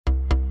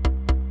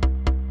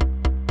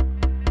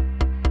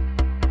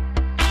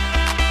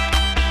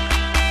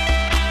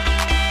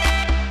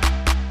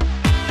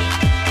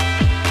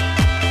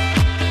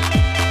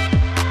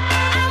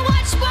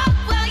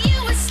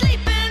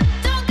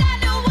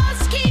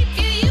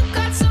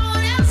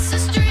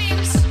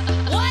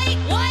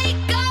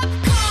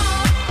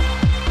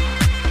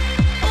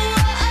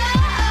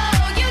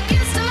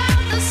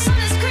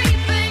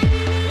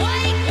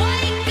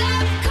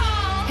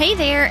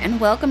and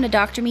welcome to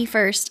Dr. Me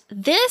First.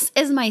 This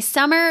is my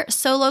Summer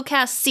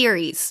Solocast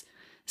Series.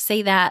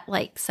 Say that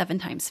like 7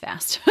 times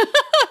fast.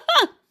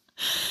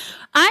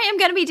 I am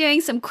going to be doing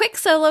some quick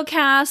solo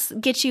casts,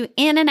 get you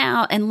in and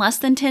out in less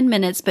than 10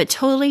 minutes, but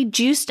totally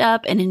juiced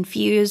up and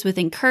infused with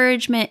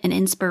encouragement and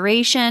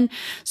inspiration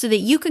so that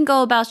you can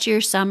go about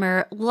your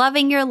summer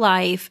loving your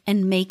life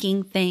and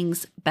making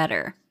things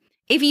better.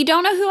 If you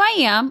don't know who I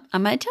am,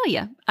 I'm going to tell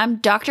you. I'm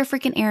Dr.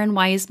 freaking Erin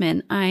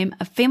Wiseman. I'm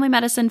a family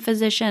medicine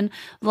physician,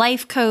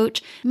 life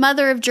coach,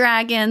 mother of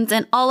dragons,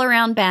 and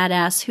all-around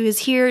badass who is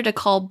here to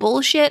call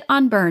bullshit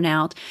on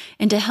burnout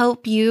and to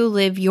help you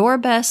live your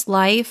best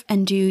life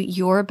and do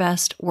your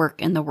best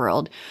work in the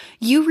world.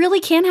 You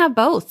really can have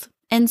both.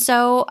 And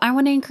so I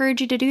want to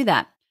encourage you to do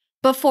that.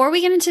 Before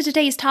we get into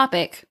today's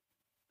topic,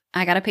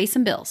 I got to pay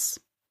some bills.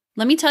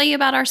 Let me tell you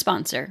about our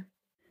sponsor.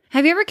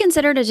 Have you ever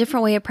considered a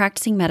different way of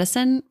practicing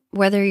medicine?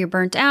 Whether you're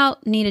burnt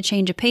out, need a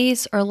change of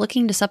pace, or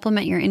looking to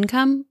supplement your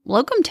income,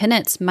 locum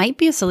tenens might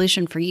be a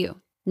solution for you.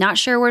 Not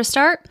sure where to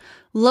start?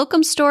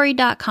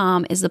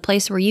 Locumstory.com is the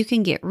place where you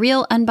can get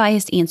real,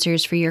 unbiased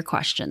answers for your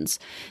questions.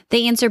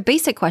 They answer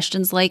basic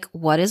questions like,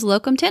 what is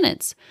locum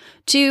tenens?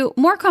 To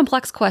more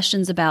complex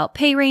questions about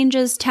pay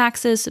ranges,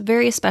 taxes,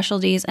 various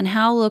specialties, and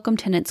how locum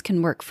tenens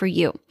can work for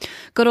you.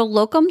 Go to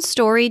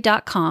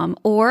locumstory.com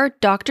or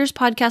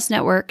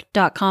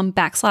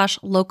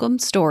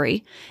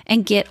doctorspodcastnetwork.com/locumstory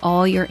and get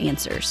all your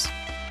answers.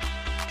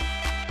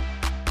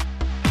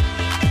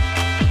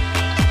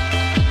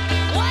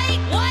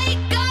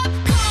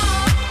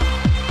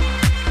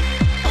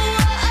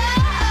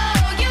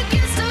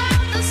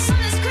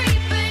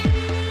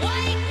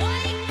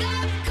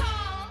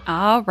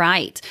 All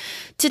right.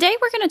 Today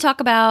we're going to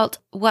talk about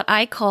what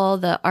I call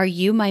the "Are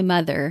you my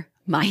mother?"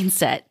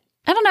 mindset.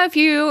 I don't know if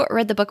you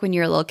read the book when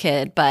you were a little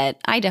kid, but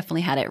I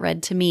definitely had it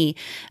read to me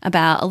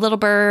about a little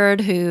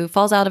bird who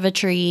falls out of a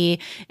tree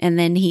and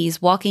then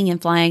he's walking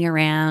and flying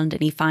around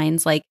and he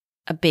finds like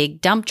a big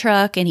dump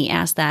truck and he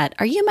asks that,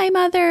 "Are you my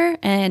mother?"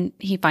 And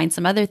he finds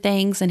some other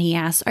things and he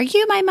asks, "Are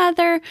you my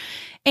mother?"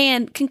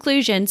 And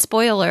conclusion,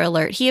 spoiler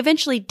alert, he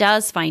eventually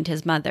does find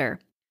his mother.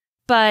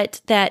 But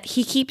that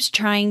he keeps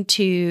trying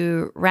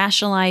to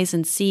rationalize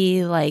and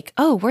see like,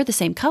 oh, we're the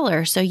same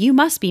color, so you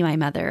must be my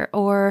mother.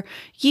 Or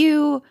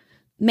you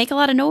make a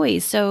lot of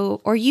noise,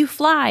 or you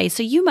fly,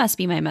 so you must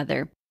be my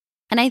mother.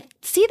 And I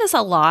see this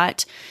a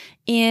lot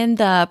in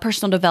the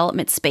personal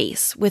development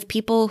space with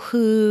people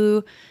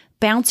who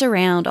bounce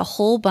around a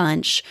whole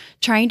bunch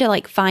trying to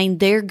like find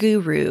their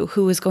guru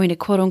who is going to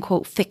quote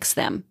unquote fix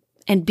them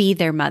and be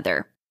their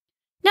mother.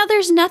 Now,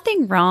 there's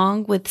nothing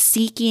wrong with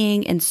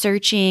seeking and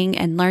searching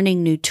and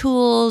learning new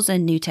tools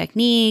and new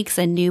techniques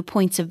and new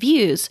points of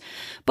views.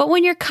 But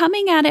when you're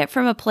coming at it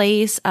from a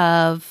place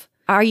of,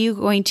 are you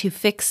going to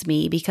fix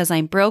me because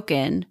I'm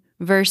broken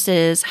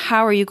versus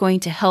how are you going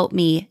to help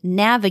me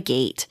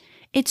navigate,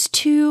 it's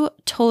two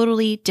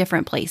totally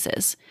different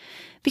places.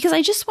 Because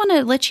I just want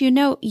to let you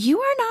know, you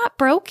are not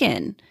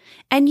broken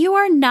and you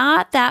are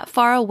not that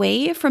far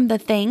away from the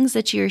things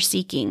that you're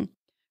seeking.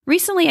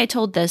 Recently, I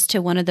told this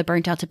to one of the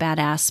Burnt Out to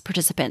Badass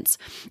participants.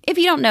 If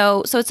you don't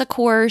know, so it's a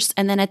course,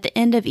 and then at the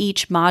end of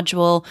each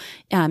module,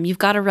 you've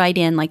got to write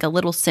in like a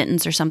little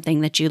sentence or something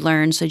that you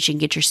learn so that you can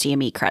get your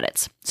CME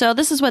credits. So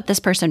this is what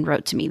this person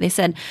wrote to me. They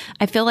said,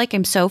 "I feel like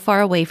I'm so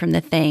far away from the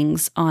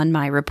things on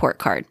my report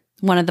card."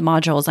 One of the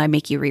modules, I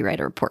make you rewrite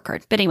a report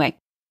card. But anyway,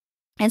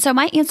 and so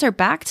my answer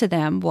back to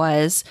them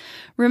was,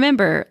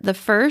 remember, the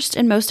first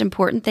and most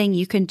important thing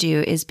you can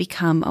do is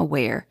become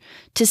aware,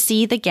 to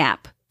see the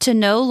gap, to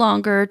no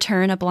longer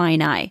turn a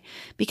blind eye,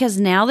 because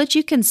now that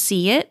you can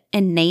see it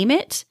and name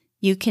it,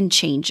 you can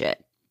change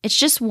it. It's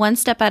just one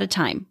step at a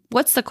time.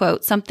 What's the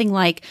quote? Something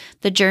like,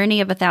 "The journey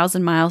of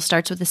 1,000 miles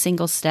starts with a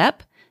single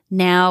step.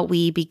 Now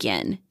we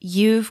begin.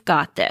 You've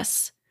got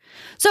this."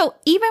 So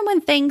even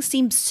when things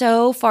seem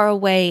so far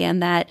away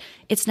and that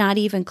it's not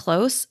even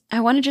close,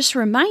 I want to just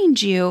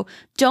remind you,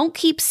 don't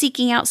keep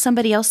seeking out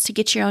somebody else to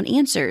get your own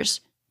answers.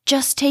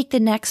 Just take the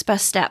next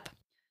best step.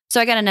 So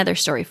I got another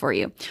story for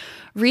you.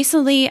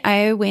 Recently,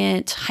 I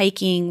went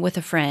hiking with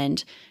a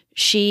friend.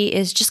 She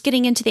is just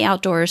getting into the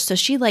outdoors, so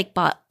she like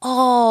bought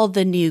all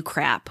the new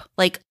crap,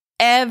 like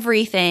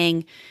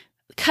everything,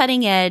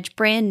 cutting edge,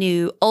 brand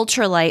new,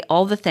 ultralight,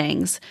 all the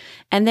things.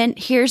 And then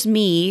here's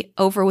me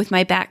over with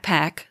my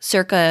backpack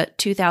circa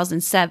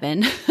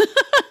 2007.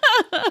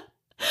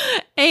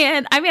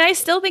 And I mean, I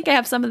still think I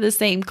have some of the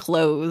same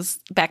clothes,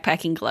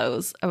 backpacking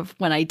clothes of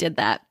when I did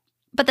that.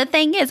 But the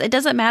thing is, it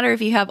doesn't matter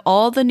if you have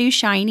all the new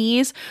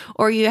shinies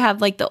or you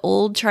have like the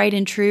old tried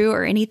and true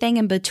or anything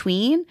in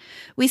between.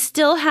 We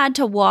still had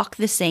to walk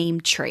the same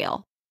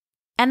trail.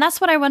 And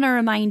that's what I want to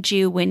remind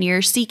you when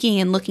you're seeking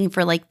and looking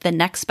for like the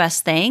next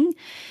best thing,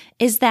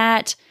 is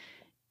that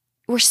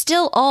we're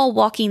still all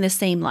walking the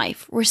same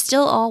life. We're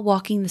still all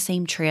walking the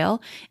same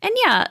trail. And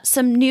yeah,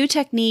 some new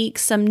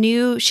techniques, some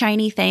new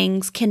shiny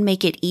things can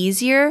make it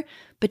easier,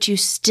 but you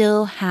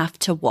still have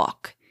to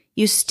walk.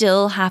 You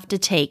still have to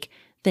take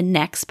the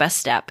next best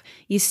step.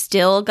 You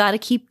still got to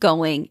keep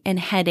going and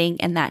heading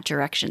in that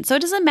direction. So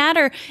it doesn't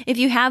matter if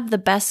you have the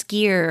best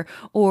gear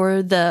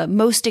or the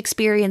most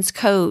experienced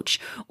coach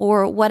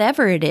or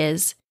whatever it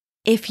is.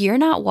 If you're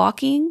not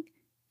walking,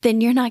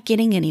 then you're not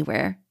getting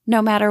anywhere,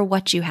 no matter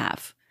what you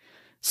have.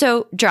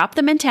 So drop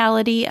the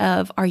mentality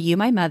of, are you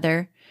my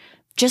mother?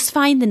 Just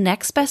find the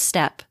next best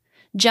step.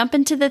 Jump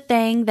into the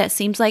thing that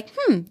seems like,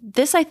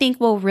 this I think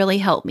will really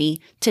help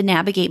me to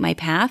navigate my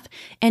path.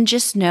 And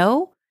just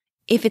know,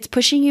 if it's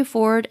pushing you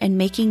forward and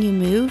making you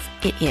move,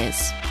 it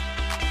is.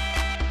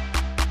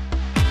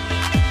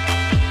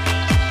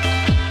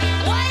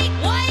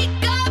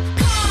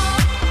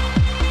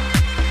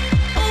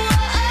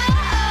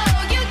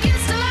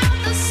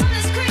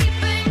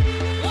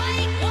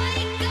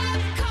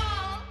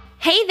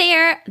 Hey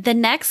there! The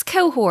next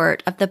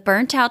cohort of the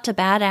Burnt Out to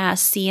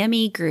Badass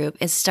CME group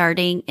is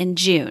starting in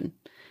June.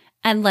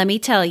 And let me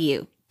tell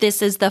you,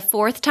 this is the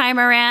 4th time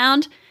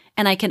around,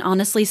 and I can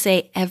honestly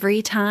say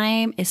every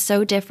time is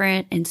so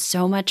different and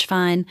so much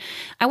fun.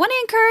 I want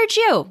to encourage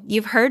you.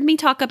 You've heard me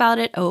talk about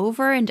it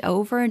over and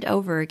over and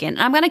over again.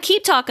 I'm going to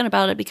keep talking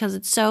about it because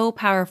it's so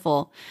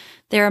powerful.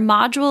 There are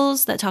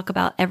modules that talk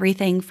about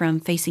everything from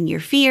facing your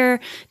fear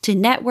to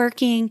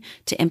networking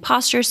to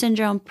imposter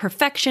syndrome,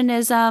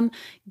 perfectionism,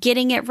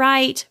 getting it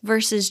right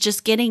versus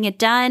just getting it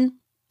done,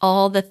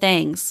 all the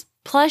things.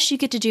 Plus, you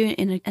get to do it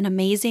in an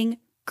amazing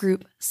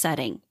group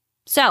setting.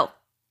 So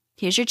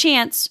here's your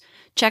chance.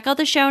 Check out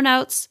the show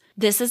notes.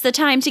 This is the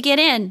time to get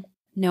in.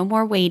 No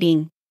more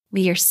waiting.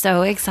 We are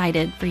so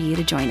excited for you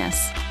to join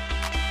us.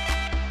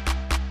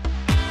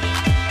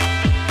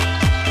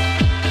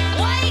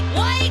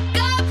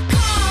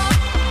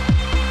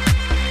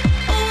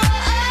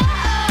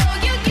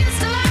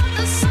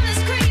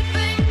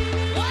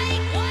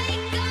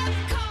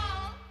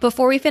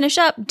 Before we finish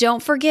up,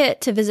 don't forget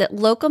to visit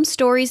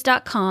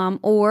locumstories.com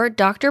or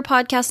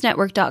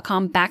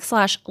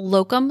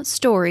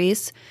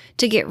drpodcastnetwork.com/locumstories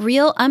to get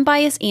real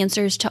unbiased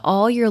answers to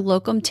all your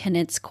locum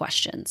tenants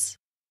questions.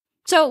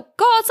 So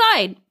go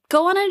outside,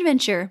 go on an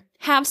adventure,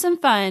 have some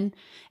fun,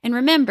 and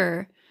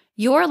remember,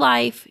 your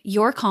life,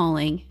 your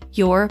calling,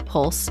 your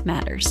pulse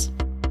matters.